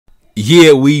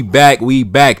Yeah, we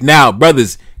back. Now,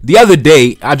 brothers, the other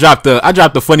day I dropped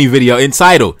a funny video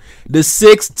entitled "The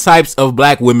 6 Types of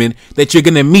Black Women That You're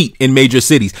Gonna Meet in Major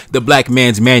Cities: The Black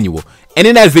Man's Manual." And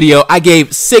in that video, I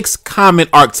gave 6 common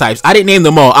archetypes. I didn't name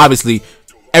them all, obviously.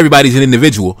 Everybody's an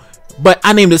individual, but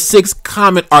I named the 6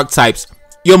 common archetypes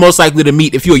you're most likely to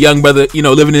meet if you're a young brother,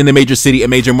 living in a major city, a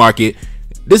major market.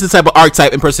 This is the type of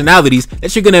archetype and personalities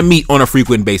that you're gonna meet on a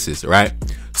frequent basis, right?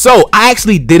 So I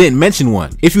actually didn't mention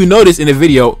one. If you notice in the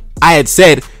video, I had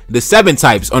said the 7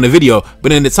 types on the video,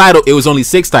 but in the title, it was only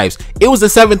 6 types. It was the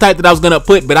 7th type that I was gonna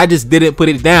put, but I just didn't put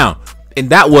it down. And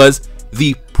that was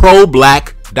the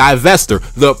pro-black divestor,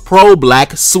 the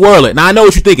pro-black swirler. Now I know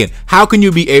what you're thinking. How can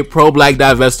you be a pro-black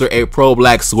divestor, a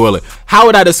pro-black swirler? How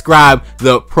would I describe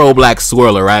the pro-black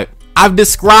swirler, right? I've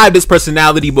described this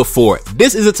personality before.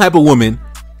 This is a type of woman.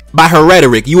 By her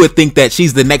rhetoric, you would think that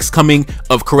she's the next coming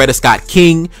of Coretta Scott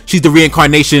King. She's the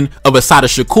reincarnation of Assata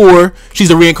Shakur. She's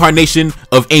the reincarnation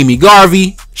of Amy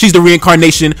Garvey. She's the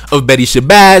reincarnation of Betty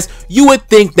Shabazz. You would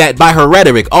think that by her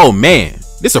rhetoric, oh man,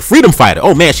 this is a freedom fighter.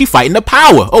 Oh man, she fighting the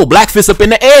power. Oh, black fist up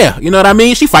in the air. You know what I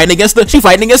mean? She fighting against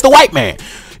the white man.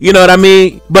 You know what I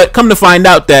mean? But come to find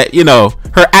out that,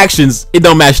 her actions, it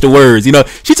don't match the words.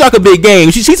 She talk a big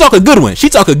game. She talk a good one. She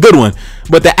talk a good one.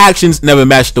 But the actions never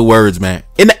match the words, man.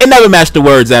 It never matched the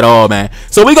words at all, man.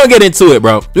 So we're going to get into it,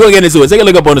 bro. We're going to get into it. Take a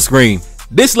look up on the screen.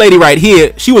 This lady right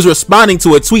here, she was responding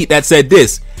to a tweet that said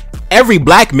this: every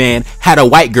black man had a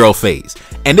white girl phase.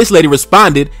 And this lady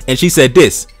responded and she said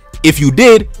this: if you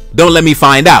did, don't let me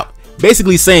find out.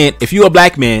 Basically saying, if you're a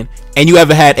black man and you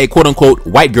ever had a quote unquote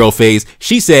white girl phase,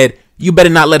 she said, you better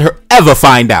not let her ever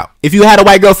find out. If you had a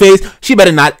white girl phase, she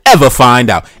better not ever find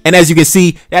out. And as you can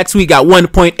see, that tweet got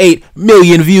 1.8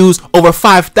 million views, over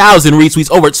 5,000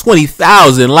 retweets, over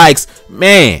 20,000 likes.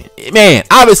 Man,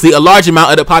 obviously a large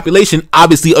amount of the population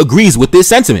obviously agrees with this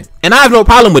sentiment. And I have no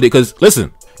problem with it because,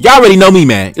 listen, y'all already know me,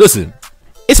 man. Listen,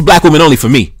 it's black women only for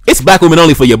me. It's black women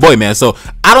only for your boy, man. So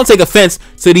I don't take offense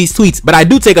to these tweets, but I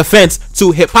do take offense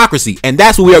to hypocrisy. And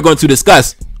that's what we are going to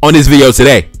discuss on this video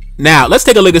today. Now, let's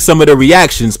take a look at some of the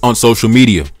reactions on social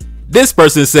media. This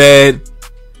person said,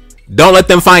 don't let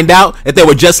them find out that they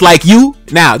were just like you.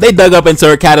 Now, they dug up into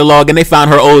her catalog and they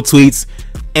found her old tweets.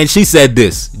 And she said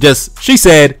this, she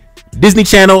said, Disney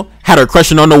Channel had her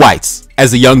crushing on the whites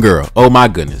as a young girl. Oh my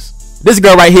goodness. This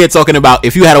girl right here talking about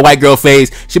if you had a white girl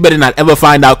phase, she better not ever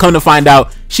find out. Come to find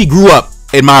out, she grew up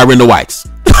admiring the whites.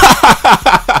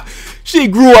 She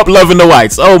grew up loving the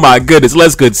whites. Oh my goodness,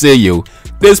 let's continue.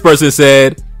 This person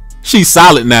said, she's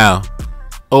solid now.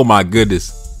 Oh my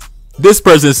goodness. This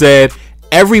person said,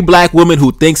 every black woman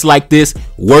who thinks like this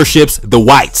worships the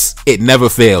whites. It never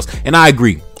fails. And I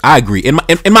agree.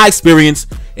 In my experience,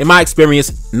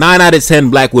 9 out of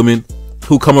 10 black women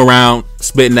who come around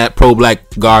spitting that pro-black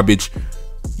garbage,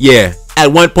 yeah, at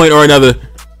one point or another,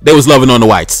 they was loving on the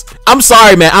whites. I'm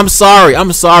sorry, man. I'm sorry.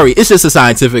 It's just a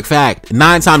scientific fact.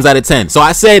 9 times out of 10. So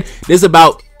I said there's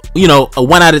about a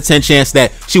 1 out of 10 chance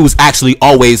that she was actually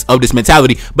always of this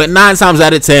mentality, but 9 times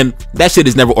out of 10, that shit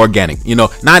is never organic. 9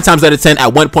 times out of 10,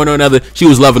 at one point or another, she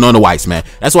was loving on the whites, man.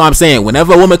 That's why I'm saying,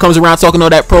 whenever a woman comes around talking all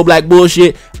that pro-black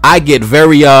bullshit, I get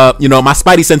very, my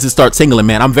spidey senses start tingling,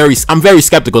 man. I'm very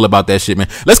skeptical about that shit, man.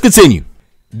 Let's continue.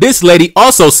 This lady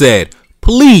also said,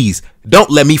 please don't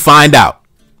let me find out.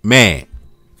 Man,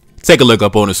 take a look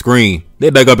up on the screen.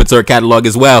 They dug up into her catalog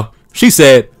as well. She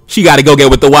said, she got to go get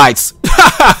with the whites.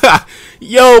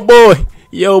 Yo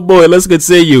boy, let's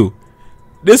continue.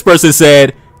 This person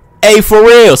said, hey, for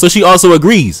real. So she also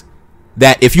agrees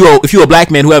that if you're a black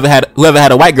man who ever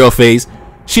had a white girl phase,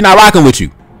 she not rocking with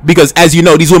you, because as you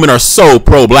know, these women are so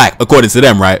pro-black according to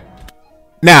them, right?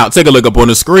 Now take a look up on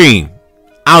the screen.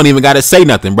 I don't even gotta say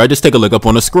nothing, bro. Just take a look up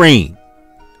on the screen.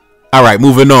 All right,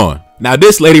 moving on. Now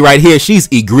this lady right here, she's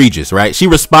egregious, right? She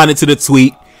responded to the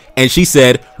tweet and she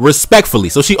said, respectfully.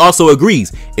 So she also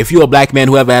agrees. If you're a black man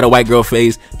who ever had a white girl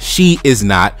phase, she is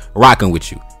not rocking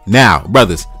with you. Now,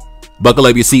 brothers, buckle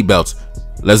up your seatbelts.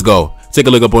 Let's go. Take a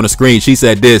look up on the screen. She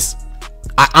said this: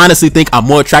 I honestly think I'm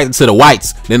more attracted to the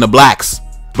whites than the blacks,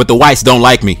 but the whites don't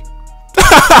like me.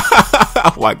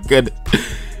 Oh my goodness.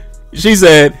 She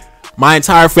said, my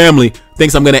entire family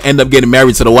thinks I'm going to end up getting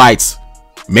married to the whites.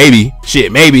 Maybe.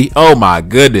 Shit, maybe. Oh my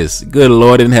goodness. Good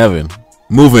Lord in heaven.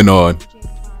 Moving on.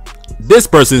 This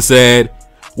person said,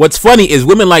 what's funny is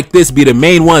women like this be the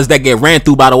main ones that get ran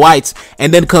through by the whites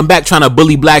and then come back trying to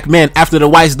bully black men after the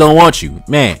whites don't want you.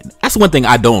 Man, that's one thing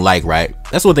I don't like, right?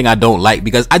 That's one thing I don't like,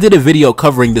 because I did a video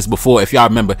covering this before. If y'all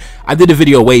remember, I did a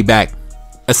video way back,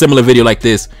 a similar video like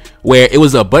this, where it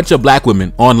was a bunch of black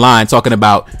women online talking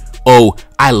about oh,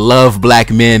 I love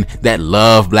black men that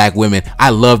love black women. I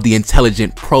love the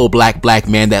intelligent pro-black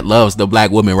man that loves the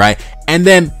black woman, right? And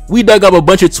then we dug up a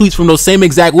bunch of tweets from those same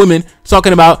exact women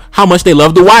talking about how much they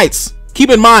love the whites. Keep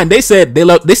in mind, they said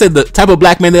the type of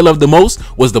black man they loved the most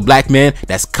was the black man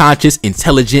that's conscious,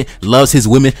 intelligent, loves his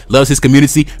women, loves his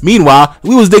community. Meanwhile,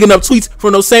 we was digging up tweets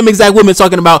from those same exact women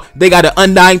talking about they got an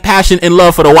undying passion and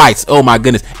love for the whites. Oh my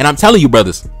goodness. And I'm telling you,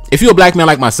 brothers, if you're a black man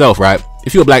like myself, right?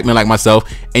 If you're a black man like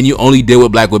myself and you only deal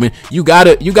with black women, you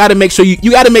gotta make sure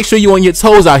you on your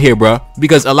toes out here, bro.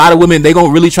 Because a lot of women, they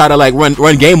gonna really try to like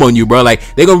run game on you, bro.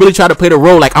 Like they gonna really try to play the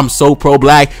role like I'm so pro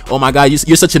black. Oh my god,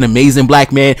 you're such an amazing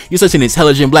black man. You're such an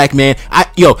intelligent black man.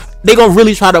 They gonna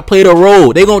really try to play the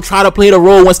role. They gonna try to play the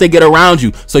role once they get around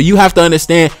you. So you have to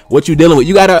understand what you're dealing with.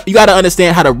 You gotta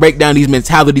understand how to break down these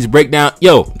mentalities.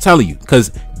 I'm telling you,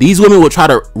 because these women will try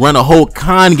to run a whole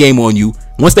con game on you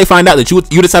once they find out that you're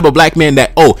the type of black man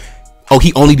that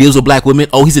he only deals with black women.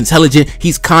 Oh, he's intelligent.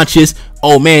 He's conscious.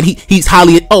 Oh man, he's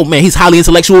highly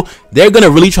intellectual. They're gonna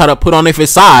really try to put on their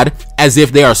facade as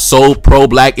if they are so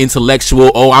pro-black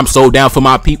intellectual. Oh, I'm so down for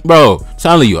my people, bro. I'm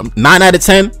telling you, 9 out of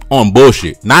 10 on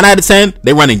bullshit. 9 out of 10,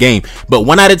 they running game. But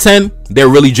 1 out of 10, they're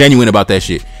really genuine about that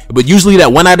shit. But usually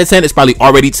that 1 out of 10 is probably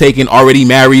already taken, already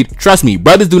married. Trust me,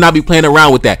 brothers do not be playing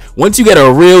around with that. Once you get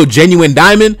a real genuine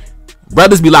diamond,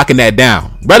 brothers be locking that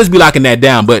down.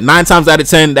 But 9 times out of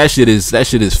 10, that shit is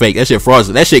fake. That shit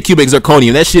fraudulent. That shit cubic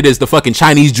zirconium. That shit is the fucking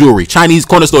Chinese jewelry, Chinese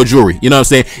corner store jewelry. You know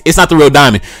what I'm saying? It's not the real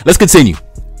diamond. Let's continue.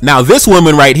 Now this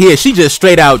woman right here, she just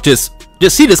straight out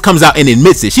she just comes out and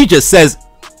admits it. She just says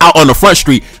out on the front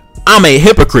street, I'm a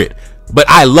hypocrite, but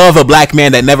I love a black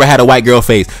man that never had a white girl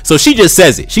phase. So she just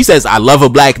says it. She says, I love a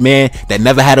black man that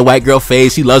never had a white girl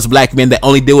phase. She loves black men that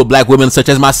only deal with black women such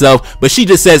as myself. But she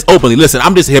just says openly, listen,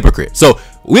 I'm just a hypocrite. So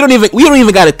we don't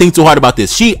even got to think too hard about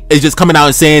this. She is just coming out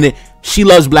and saying it. She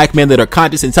loves black men that are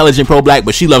conscious, intelligent, pro-black,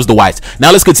 but she loves the whites.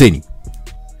 Now let's continue.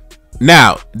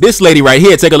 Now, this lady right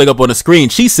here, take a look up on the screen.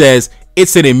 She says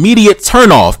it's an immediate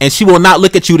turnoff and she will not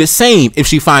look at you the same if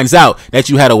she finds out that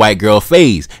you had a white girl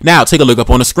phase. Now, take a look up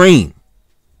on the screen.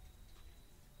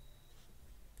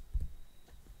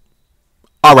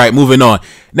 All right, moving on.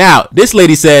 Now, this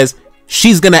lady says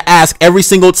she's going to ask every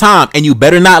single time, and you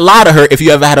better not lie to her if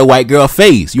you ever had a white girl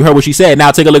phase. You heard what she said.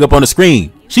 Now, take a look up on the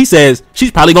screen. She says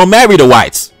she's probably going to marry the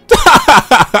whites.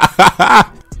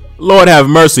 Lord have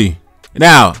mercy.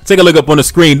 Now, take a look up on the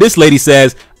screen. This lady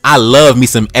says, I love me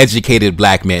some educated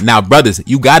black men. Now, brothers,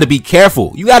 you got to be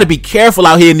careful. You got to be careful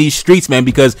out here in these streets, man,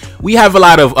 because we have a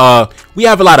lot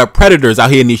of predators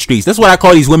out here in these streets. That's what I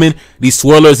call these women, these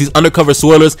swirlers, these undercover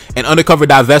swirlers and undercover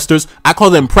divestors. I call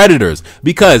them predators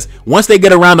because once they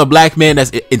get around a black man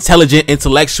that's intelligent,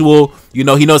 intellectual, he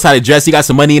knows how to dress, he got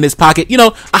some money in his pocket,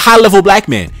 a high level black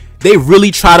man, they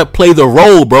really try to play the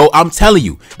role, bro. I'm telling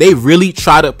you, they really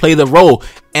try to play the role.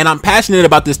 And I'm passionate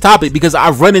about this topic because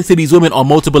I've run into these women on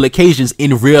multiple occasions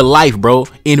in real life, bro.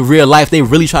 In real life, they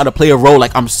really try to play a role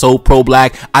like I'm so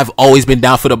pro-black. I've always been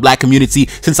down for the black community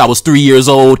since I was 3 years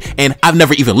old. And I've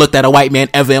never even looked at a white man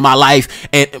ever in my life.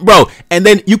 And bro, and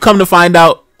then you come to find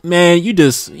out, man,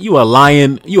 you a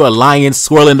lying,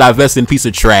 swirling, divesting piece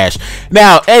of trash.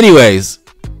 Now, anyways,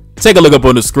 take a look up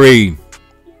on the screen.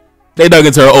 They dug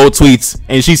into her old tweets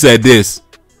and she said this.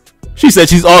 She said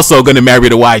she's also going to marry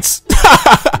the whites.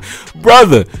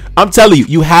 Brother, I'm telling you,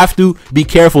 you have to be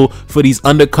careful for these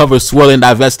undercover swirling,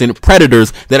 divesting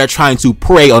predators that are trying to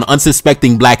prey on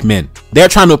unsuspecting black men. They're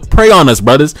trying to prey on us,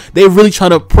 brothers. They're really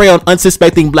trying to prey on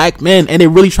unsuspecting black men, and they're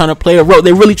really trying to play a role.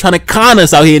 They're really trying to con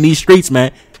us out here in these streets,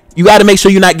 man. You got to make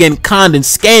sure you're not getting conned and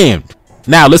scammed.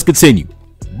 Now, let's continue.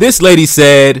 This lady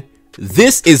said,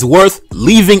 this is worth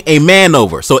leaving a man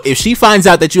over. So if she finds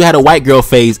out that you had a white girl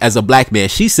phase as a black man,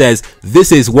 she says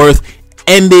this is worth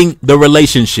ending the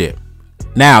relationship.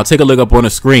 Now take a look up on the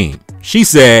screen. She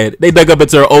said, they dug up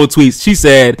into her old tweets. She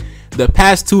said, the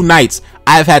past 2 nights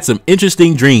I've had some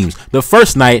interesting dreams. The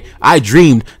first night I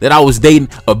dreamed that I was dating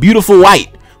a beautiful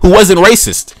white who wasn't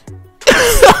racist.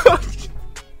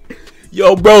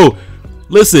 Yo, bro,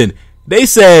 listen, they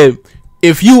said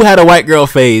if you had a white girl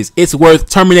phase, it's worth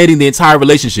terminating the entire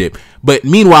relationship. But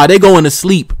meanwhile, they going to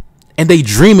sleep and they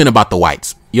dreaming about the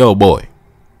whites. Yo, boy.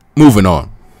 Moving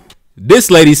on. This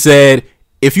lady said,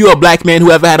 if you're a black man who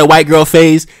ever had a white girl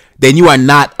phase, then you are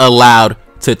not allowed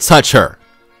to touch her.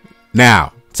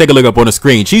 Now, take a look up on the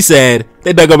screen. She said,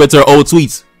 they dug up into her old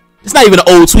tweets. It's not even an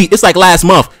old tweet. It's like last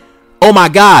month. Oh my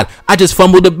God, I just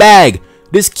fumbled the bag.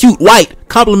 This cute white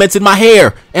complimented my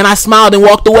hair and I smiled and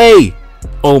walked away.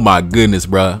 Oh my goodness,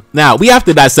 bruh. Now, we have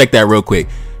to dissect that real quick.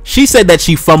 She said that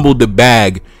she fumbled the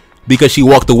bag because she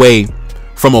walked away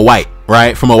from a white,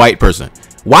 right? From a white person.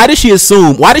 Why does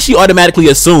she automatically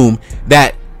assume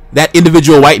that that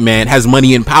individual white man has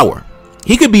money and power?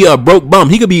 He could be a broke bum.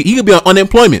 He could be on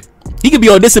unemployment. He could be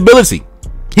on disability.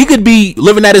 He could be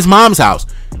living at his mom's house.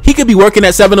 He could be working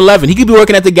at 7-Eleven. He could be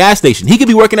working at the gas station. He could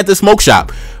be working at the smoke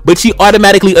shop. But she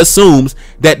automatically assumes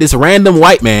that this random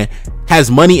white man has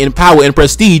money and power and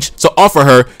prestige to offer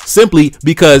her simply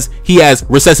because he has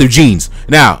recessive genes.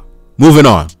 Now, moving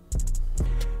on.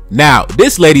 Now,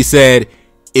 this lady said,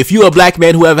 if you a black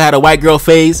man who ever had a white girl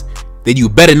phase, then you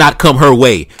better not come her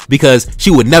way, because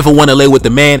she would never want to lay with a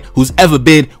man who's ever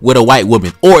been with a white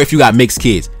woman, or if you got mixed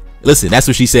kids. Listen, that's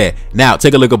what she said. Now,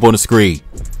 take a look up on the screen.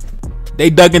 They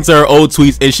dug into her old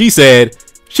tweets, and she said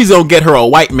she's gonna get her a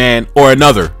white man or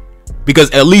another,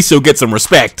 because at least she'll get some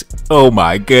respect. Oh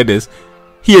my goodness.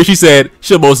 Here she said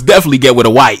she'll most definitely get with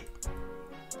a white.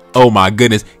 Oh my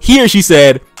goodness. Here she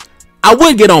said, I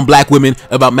would get on black women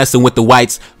about messing with the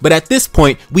whites, but at this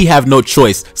point we have no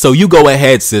choice, so you go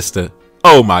ahead, sister.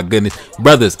 Oh my goodness.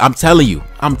 Brothers, I'm telling you,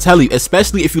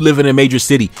 especially if you live in a major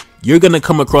city, you're gonna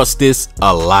come across this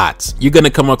a lot. You're gonna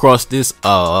come across this a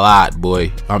lot,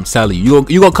 boy. I'm telling you,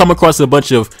 you're gonna come across a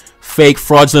bunch of fake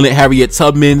fraudulent Harriet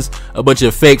Tubmans, a bunch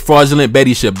of fake fraudulent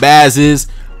Betty Shabazes.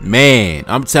 Man,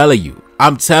 I'm telling you,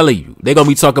 they're gonna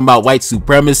be talking about white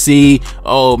supremacy.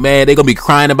 Oh man, they're gonna be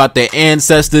crying about their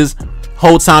ancestors.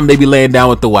 Whole time they be laying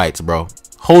down with the whites, bro.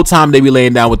 Whole time they be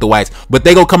laying down with the whites, but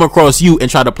they gonna come across you and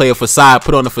try to play a facade,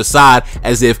 put on a facade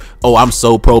as if, oh, I'm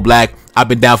so pro-black. I've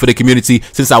been down for the community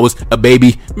since I was a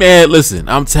baby. Man, listen,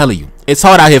 I'm telling you, it's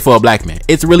hard out here for a black man.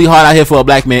 It's really hard out here for a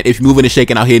black man if you're moving and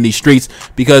shaking out here in these streets,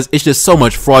 because it's just so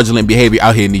much fraudulent behavior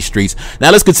out here in these streets.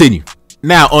 Now let's continue.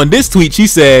 Now, on this tweet, she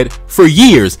said, for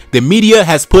years, the media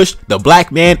has pushed the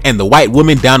black man and the white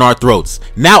woman down our throats.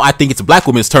 Now I think it's black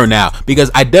women's turn now, because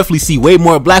I definitely see way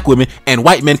more black women and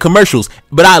white men commercials,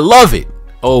 but I love it.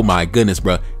 Oh my goodness,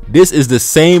 bro. This is the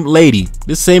same lady,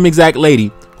 this same exact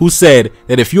lady who said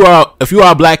that if you are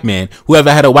a black man who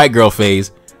ever had a white girl phase,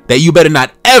 that you better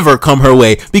not ever come her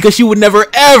way, because she would never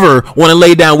ever want to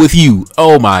lay down with you.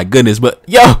 Oh my goodness. But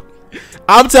yo,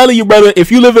 I'm telling you, brother,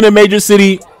 if you live in a major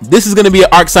city, this is going to be an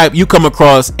archetype you come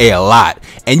across a lot.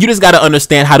 And you just got to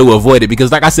understand how to avoid it,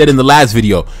 because like I said in the last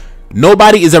video,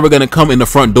 nobody is ever going to come in the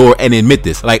front door and admit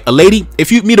this. Like a lady,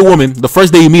 if you meet a woman, the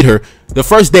first day you meet her, the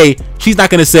first day, she's not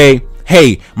going to say,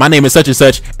 hey, my name is such and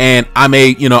such, and I'm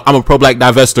a pro-black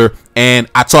divestor, and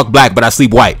I talk black, but I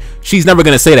sleep white. She's never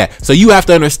going to say that. So you have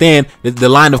to understand the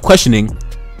line of questioning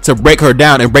to break her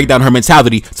down and break down her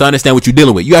mentality to understand what you're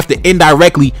dealing with. You have to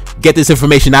indirectly get this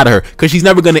information out of her, because she's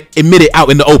never going to admit it out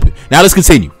in the open. Now let's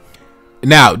continue.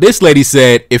 Now, this lady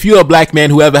said, if you're a black man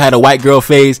who ever had a white girl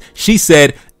phase, she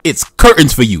said, it's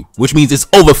curtains for you, which means it's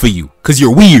over for you, because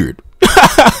you're weird.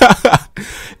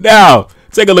 Now,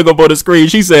 take a look up on the screen.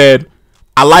 She said,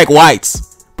 I like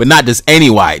whites, but not just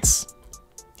any whites.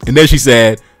 And then she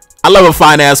said, I love a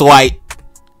fine ass white.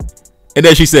 And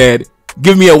then she said,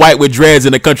 give me a white with dreads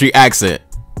and a country accent.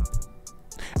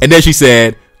 And then she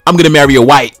said, I'm gonna marry a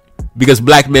white because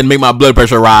black men make my blood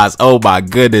pressure rise. Oh my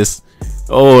goodness.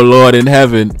 Oh Lord in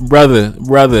heaven.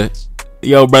 Brother.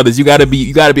 Yo, brothers, you gotta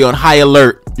be on high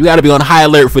alert. You gotta be on high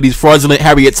alert for these fraudulent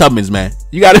Harriet Tubmans, man.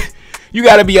 You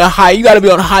gotta be on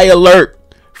high alert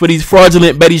for these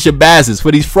fraudulent Betty Shabazes,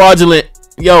 for these fraudulent,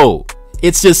 yo,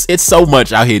 it's so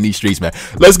much out here in these streets, man.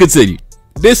 Let's continue.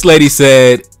 This lady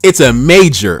said it's a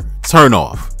major turn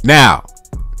off. Now,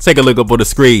 take a look up on the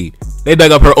screen. They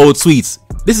dug up her old tweets.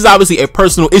 This is obviously a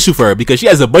personal issue for her, because she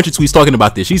has a bunch of tweets talking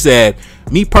about this. She said,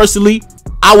 me personally,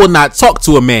 I will not talk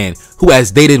to a man who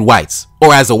has dated whites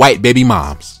or has a white baby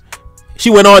moms. She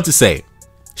went on to say,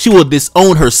 she will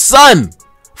disown her son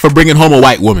for bringing home a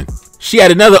white woman. She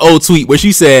had another old tweet where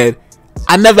she said,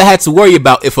 I never had to worry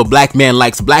about if a black man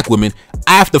likes black women.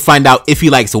 I have to find out if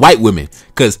he likes white women,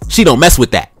 because she don't mess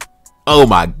with that. Oh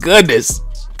my goodness.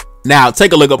 Now,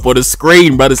 take a look up on the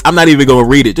screen, brothers. I'm not even going to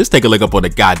read it. Just take a look up on the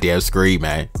goddamn screen,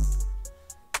 man.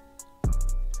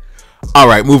 All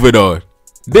right, moving on.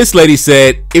 This lady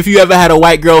said, if you ever had a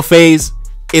white girl phase,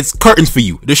 it's curtains for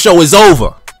you. The show is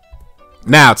over.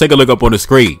 Now, take a look up on the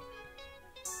screen.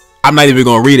 I'm not even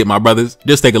going to read it, my brothers.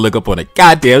 Just take a look up on the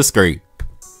goddamn screen.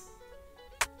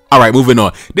 All right, moving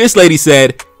on. This lady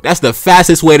said, that's the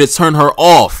fastest way to turn her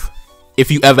off if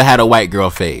you ever had a white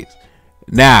girl phase.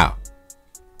 Now,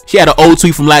 she had an old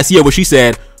tweet from last year where she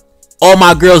said, all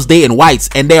my girls dating whites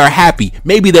and they are happy.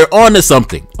 Maybe they're on to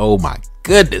something. Oh my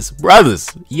goodness, brothers.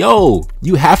 Yo,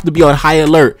 you have to be on high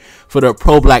alert for the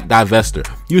pro-black divestor.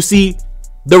 You see,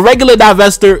 the regular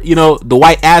divestor, you know, the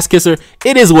white ass kisser,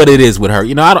 it is what it is with her.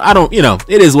 You know, I don't, you know,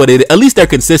 it is what it is. At least they're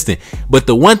consistent. But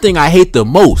the one thing I hate the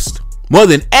most, more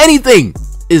than anything,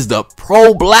 is the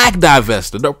pro-black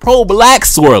divestor, the pro-black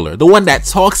swirler, the one that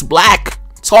talks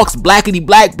blackity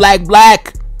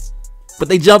black, but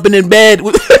they jumping in bed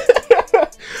with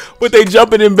but they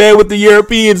jumping in bed with the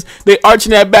Europeans. They arching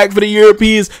that back for the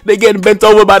Europeans. They getting bent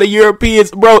over by the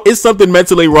Europeans. Bro, it's something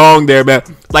mentally wrong there, man.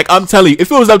 Like, I'm telling you,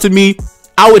 if it was up to me,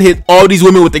 I would hit all these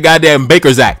women with the goddamn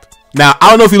Baker's Act. Now, I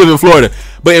don't know if you live in Florida,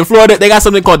 but in Florida, they got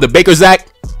something called the Baker's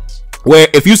Act, where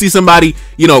if you see somebody,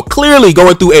 you know, clearly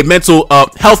going through a mental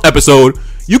health episode,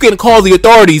 you can call the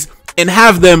authorities and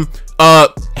have them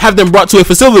brought to a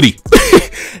facility.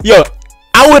 Yo,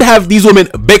 I would have these women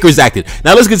Baker's acted.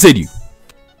 Now, let's continue.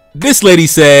 This lady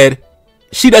said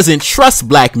she doesn't trust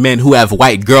black men who have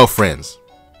white girlfriends.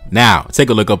 Now, take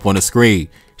a look up on the screen.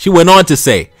 She went on to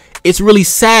say, it's really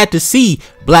sad to see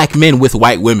black men with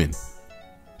white women.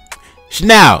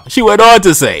 Now, she went on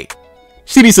to say,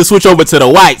 she needs to switch over to the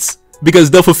whites because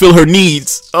they'll fulfill her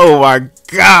needs. Oh my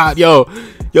God, yo,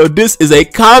 this is a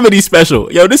comedy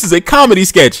special. Yo, this is a comedy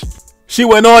sketch. She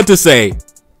went on to say,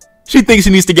 she thinks she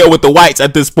needs to get with the whites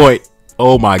at this point.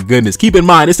 Oh my goodness. Keep in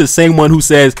mind, it's the same one who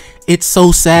says, it's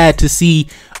so sad to see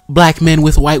black men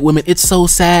with white women. It's so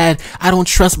sad. I don't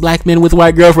trust black men with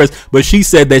white girlfriends. But she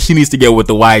said that she needs to get with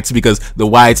the whites because the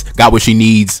whites got what she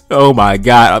needs. Oh my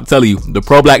God. I'm telling you, the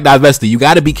pro-black divestor, you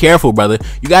got to be careful, brother.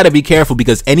 You got to be careful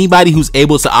because anybody who's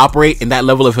able to operate in that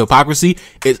level of hypocrisy,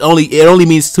 it only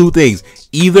means two things.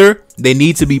 Either they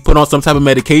need to be put on some type of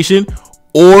medication,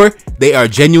 or they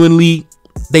genuinely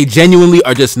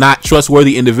are just not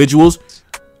trustworthy individuals.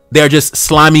 They're just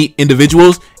slimy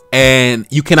individuals, and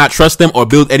you cannot trust them or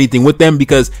build anything with them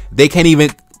because they can't even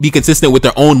be consistent with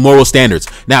their own moral standards.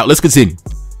 Now, let's continue.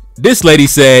 This lady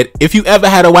said, if you ever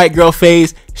had a white girl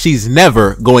phase, she's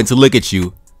never going to look at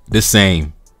you the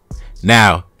same.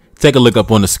 Now, take a look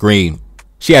up on the screen.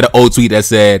 She had an old tweet that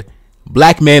said,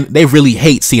 black men, they really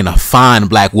hate seeing a fine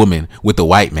black woman with a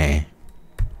white man.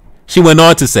 She went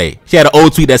on to say, she had an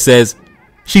old tweet that says,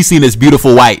 she's seen this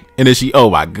beautiful white. And then oh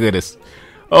my goodness.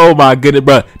 Oh my goodness,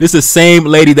 bro. This is the same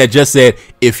lady that just said,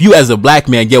 if you as a black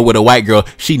man get with a white girl,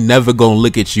 she never gonna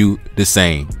look at you the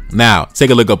same. Now,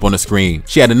 take a look up on the screen.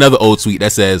 She had another old tweet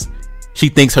that says, she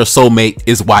thinks her soulmate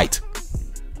is white.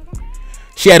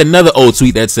 She had another old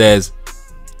tweet that says,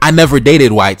 I never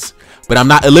dated whites, but I'm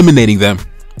not eliminating them.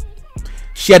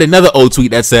 She had another old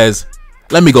tweet that says,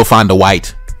 let me go find a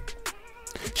white.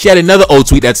 She had another old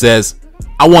tweet that says,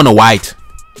 I want a white.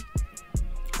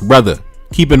 Brother,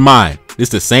 keep in mind, this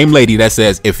is the same lady that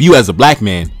says, if you as a black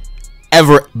man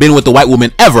ever been with a white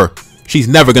woman ever, she's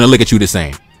never going to look at you the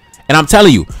same. And I'm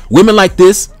telling you, women like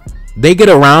this, they get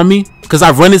around me because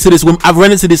I've run into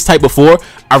this type before.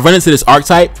 I've run into this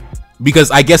archetype because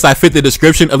I guess I fit the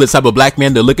description of the type of black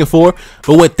man they're looking for.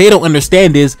 But what they don't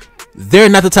understand is they're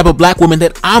not the type of black woman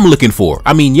that I'm looking for.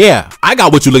 I mean, yeah, I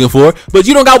got what you're looking for, but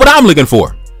you don't got what I'm looking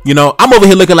for. You know, I'm over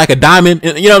here looking like a diamond,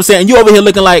 you know what I'm saying? You over here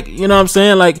looking like, you know what I'm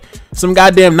saying? Like some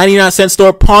goddamn 99-cent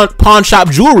store pawn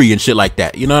shop jewelry and shit like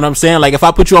that. You know what I'm saying? Like if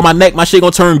I put you on my neck, my shit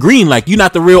gonna turn green. Like you're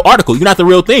not the real article. You're not the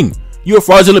real thing. You're a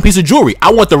fraudulent piece of jewelry.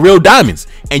 I want the real diamonds,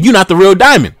 and you're not the real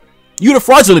diamond. You the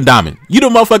fraudulent diamond. You the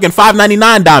motherfucking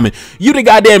 $5.99 diamond. You the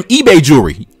goddamn eBay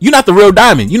jewelry. You're not the real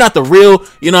diamond. You're not the real,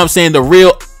 you know what I'm saying? The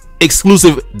real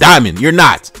exclusive diamond. You're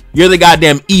not. You're the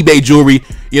goddamn eBay jewelry,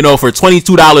 you know, for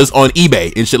 $22 on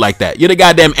eBay and shit like that. You're the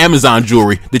goddamn Amazon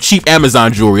jewelry, the cheap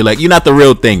Amazon jewelry. Like, you're not the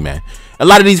real thing, man. A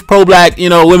lot of these pro-black, you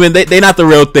know, women, they not the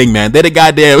real thing, man. They're the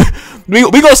goddamn, we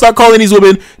gonna start calling these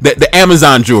women the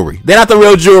Amazon jewelry. They're not the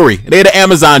real jewelry. They're the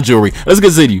Amazon jewelry. Let's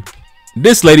continue.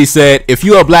 This lady said, if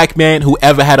you're a black man who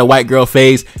ever had a white girl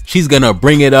phase, she's gonna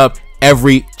bring it up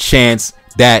every chance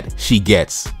that she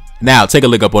gets. Now, take a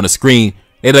look up on the screen.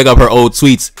 They look up her old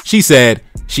tweets. She said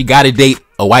she gotta date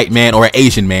a white man or an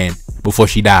Asian man before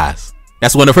she dies.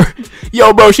 That's one of her,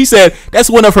 yo bro, she said that's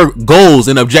one of her goals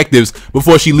and objectives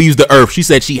before she leaves the earth. She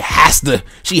said she has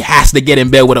to get in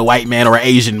bed with a white man or an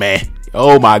Asian man.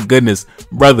 Oh my goodness,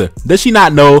 brother. Does she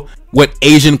not know what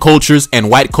Asian cultures and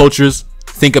white cultures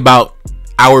think about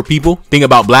our people, think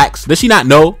about blacks? Does she not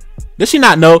know? Does she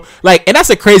not know? Like, and that's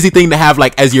a crazy thing to have,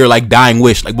 like, as your, like, dying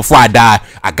wish. Like, before I die,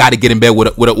 I got to get in bed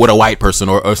with a white person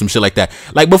or some shit like that.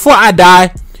 Like, before I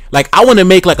die, like, I want to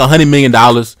make, like, $100 million.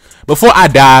 Before I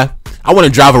die, I want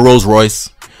to drive a Rolls Royce.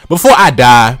 Before I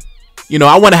die, you know,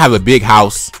 I want to have a big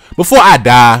house. Before I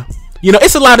die, you know,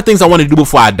 it's a lot of things I want to do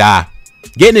before I die.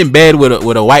 Getting in bed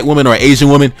with a white woman or an Asian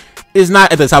woman is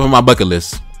not at the top of my bucket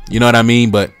list. You know what I mean?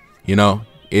 But, you know,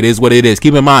 it is what it is.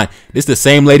 Keep in mind, this is the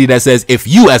same lady that says if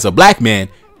you as a black man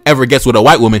ever gets with a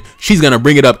white woman, she's going to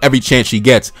bring it up every chance she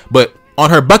gets. But on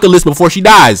her bucket list before she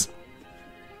dies,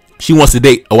 she wants to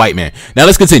date a white man. Now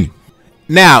let's continue.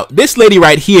 Now, this lady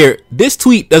right here, this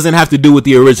tweet doesn't have to do with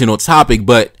the original topic,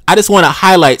 but I just want to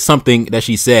highlight something that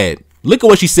she said. Look at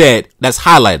what she said that's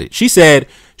highlighted. She said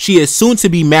she is soon to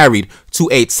be married to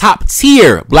a top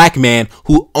tier black man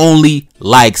who only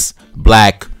likes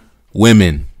black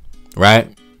women,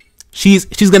 right? She's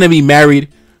going to be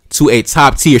married to a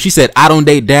top tier. She said, I don't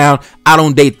date down. I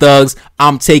don't date thugs.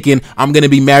 I'm going to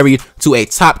be married to a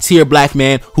top tier black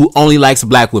man who only likes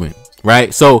black women,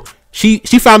 right? So she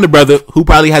found a brother who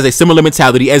probably has a similar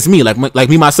mentality as me, like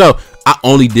me myself. I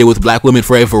only deal with black women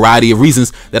for a variety of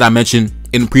reasons that I mentioned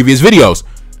in previous videos.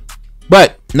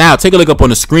 But now take a look up on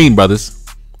the screen, brothers.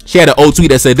 She had an old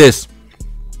tweet that said this: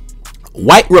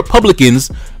 white Republicans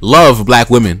love black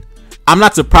women. I'm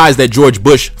not surprised that George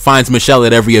Bush finds Michelle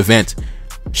at every event.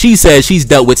 She says she's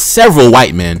dealt with several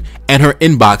white men and her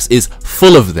inbox is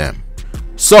full of them.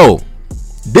 So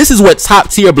this is what top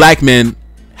tier black men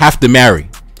have to marry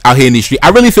out here in the street. I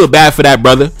really feel bad for that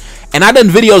brother. And I've done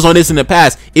videos on this in the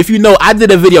past. If you know, I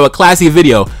did a classy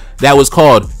video that was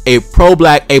called a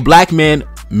black man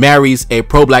marries a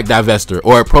pro-black divestor,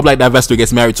 or a pro-black divestor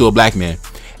gets married to a black man.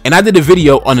 And I did a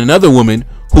video on another woman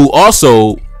who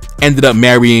also ended up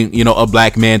marrying, you know, a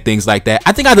black man, things like that.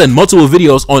 I think I've done multiple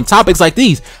videos on topics like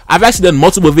these. I've actually done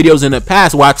multiple videos in the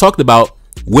past where I talked about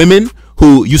women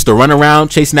who used to run around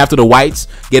chasing after the whites,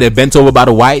 get bent over by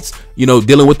the whites, you know,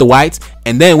 dealing with the whites.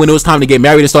 And then when it was time to get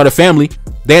married and start a family,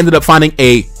 they ended up finding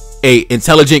a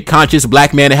intelligent, conscious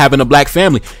black man and having a black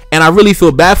family. And I really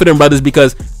feel bad for them brothers,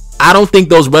 because I don't think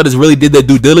those brothers really did their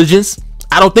due diligence.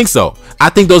 I don't think so. I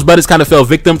think those brothers kind of fell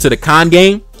victim to the con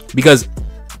game, because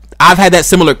I've had that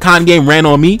similar con game ran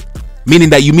on me,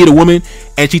 meaning that you meet a woman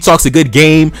and she talks a good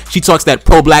game, she talks that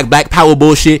pro-black, black power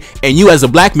bullshit, and you as a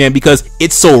black man, because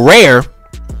it's so rare,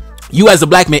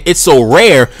 it's so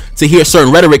rare to hear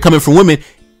certain rhetoric coming from women,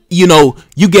 you know,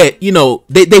 you get, you know,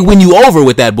 they win you over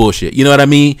with that bullshit. You know what I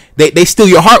mean? They steal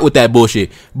your heart with that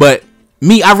bullshit. But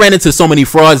me, I ran into so many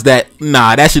frauds that,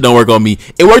 nah, that shit don't work on me.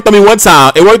 It worked on me one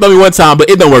time, but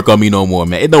it don't work on me no more,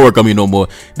 man. It don't work on me no more.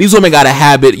 These women got a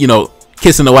habit, you know,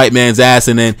 kissing the white man's ass,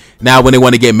 and then now when they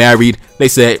want to get married, they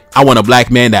said, I want a black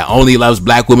man that only loves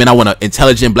black women. I want an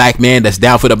intelligent black man that's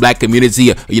down for the black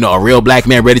community, you know, a real black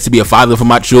man ready to be a father for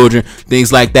my children,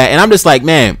 things like that. And I'm just like,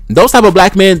 man, those type of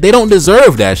black men, they don't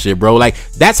deserve that shit, bro. Like,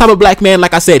 that type of black man,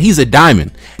 like I said, he's a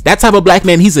diamond. That type of black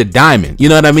man, he's a diamond. You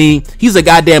know what I mean? He's a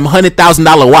goddamn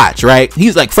 $100,000 watch, right?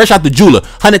 He's like fresh out the jeweler,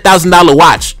 $100,000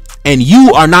 watch. And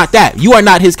you are not that. You are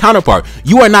not his counterpart.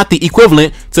 You are not the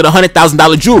equivalent to the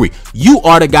 $100,000 jewelry. You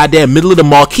are the goddamn middle of the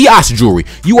mall kiosk jewelry.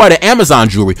 You are the Amazon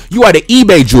jewelry. You are the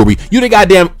eBay jewelry. You the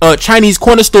goddamn Chinese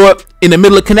corner store in the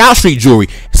middle of Canal Street jewelry.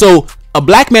 So a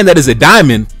black man that is a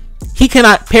diamond, he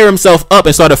cannot pair himself up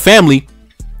and start a family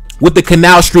with the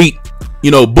Canal Street, you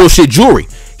know, bullshit jewelry.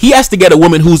 He has to get a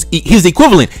woman who's his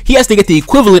equivalent. He has to get the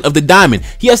equivalent of the diamond.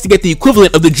 He has to get the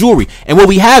equivalent of the jewelry. And what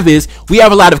we have is, we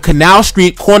have a lot of Canal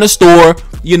Street corner store,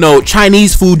 you know,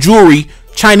 Chinese food jewelry,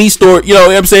 Chinese store, you know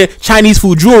what I'm saying? Chinese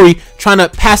food jewelry trying to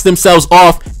pass themselves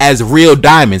off as real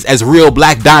diamonds, as real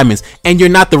black diamonds. And you're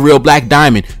not the real black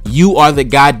diamond. You are the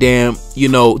goddamn, you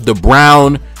know, the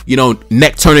brown, you know,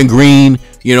 neck turning green,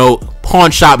 you know,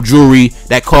 pawn shop jewelry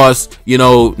that costs, you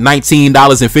know,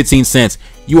 $19.15.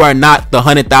 You are not the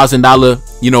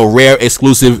 $100,000, you know, rare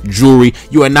exclusive jewelry.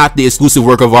 You are not the exclusive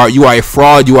work of art. You are a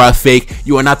fraud. You are a fake.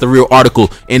 You are not the real article.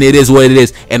 And it is what it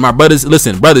is. And my brothers,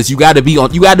 listen, brothers, you got to be on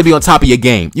top of your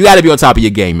game. You got to be on top of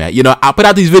your game, man. You know, I put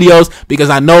out these videos because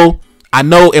I know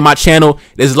in my channel,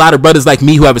 there's a lot of brothers like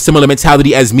me who have a similar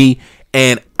mentality as me.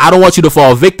 And I don't want you to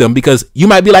fall victim, because you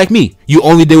might be like me. You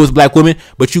only deal with black women,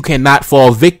 but you cannot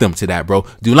fall victim to that, bro.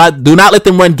 Do not let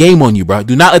them run game on you, bro.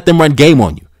 Do not let them run game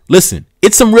on you. Listen,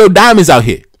 it's some real diamonds out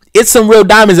here.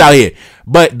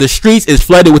 But the streets is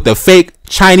flooded with the fake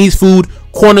Chinese food,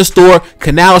 corner store,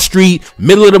 Canal Street,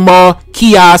 middle of the mall,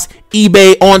 kiosk,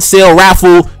 eBay on sale,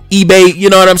 raffle, eBay, you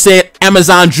know what I'm saying?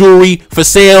 Amazon jewelry for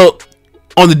sale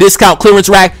on the discount clearance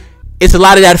rack. It's a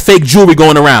lot of that fake jewelry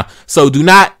going around. So do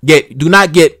not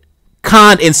get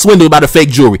conned and swindled by the fake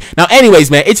jewelry. Now,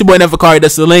 anyways, man, it's your boy Neferkari, the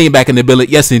Celine, back in the billet.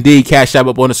 Yes, indeed. Cash App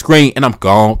up on the screen, and I'm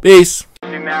gone. Peace.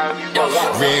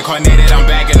 Reincarnated, I'm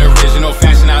back in original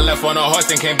fashion. I left on a horse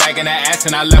and came back in the ass,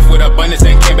 and I left with abundance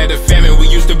and came back to famine. We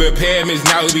used to be pyramids,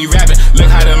 now we be rapping. Look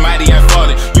how the mighty have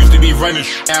fallen. Used to be running,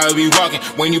 now we be walking.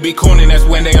 When you be cooning, that's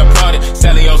when they applauded.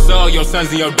 Selling your soul, your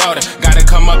sons and your daughter. Gotta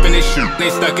come up in this shit,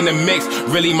 they stuck in the mix.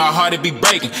 Really, my heart it be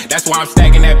breaking. That's why I'm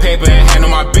stacking that paper and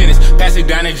handle my business. Pass it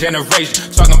down in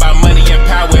generations. Talking about money and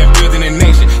power and building a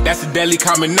nation. That's the deadly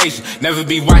combination. Never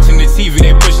be watching the TV,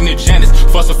 they pushing agendas,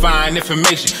 falsifying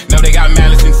information. Know they got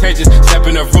malice intentions. Step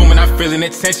in the room and I'm feeling the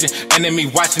tension.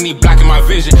 Enemy watching, he blocking my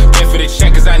vision. Pay for the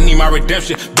check cause I need my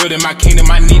redemption. Building my kingdom,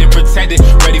 I need it protected.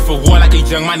 Ready for war like a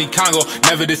young Money Congo.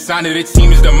 Never decided the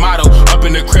team is the motto. Up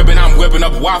in the crib and I'm whipping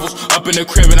up waffles. Up in the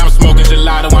crib and I'm smoking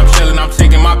gelato. I'm chilling, I'm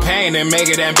taking my pain and make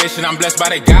it ambition. I'm blessed by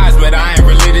the gods, but I ain't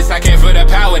religious. I came for the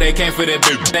power, they came for the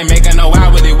bitch. They making no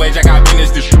hourly wage, I got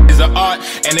business. This is an art,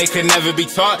 and they could never be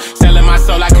taught. Selling my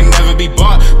soul, I can never be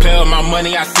bought. Play with my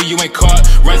money, I see you ain't caught.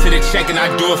 Run to the check and I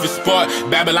do it for sport.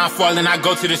 Babylon falling, I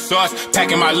go to the source.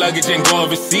 Packing my luggage and go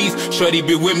overseas. Shorty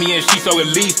be with me and she so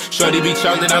elite. Shorty be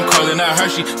chocolate, I'm calling her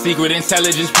Hershey. Secret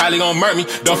intelligence probably gon' murk me.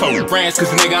 Don't fuck with brands, cause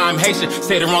nigga I'm Haitian.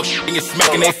 Say the wrong shit and get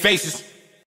smack in their faces.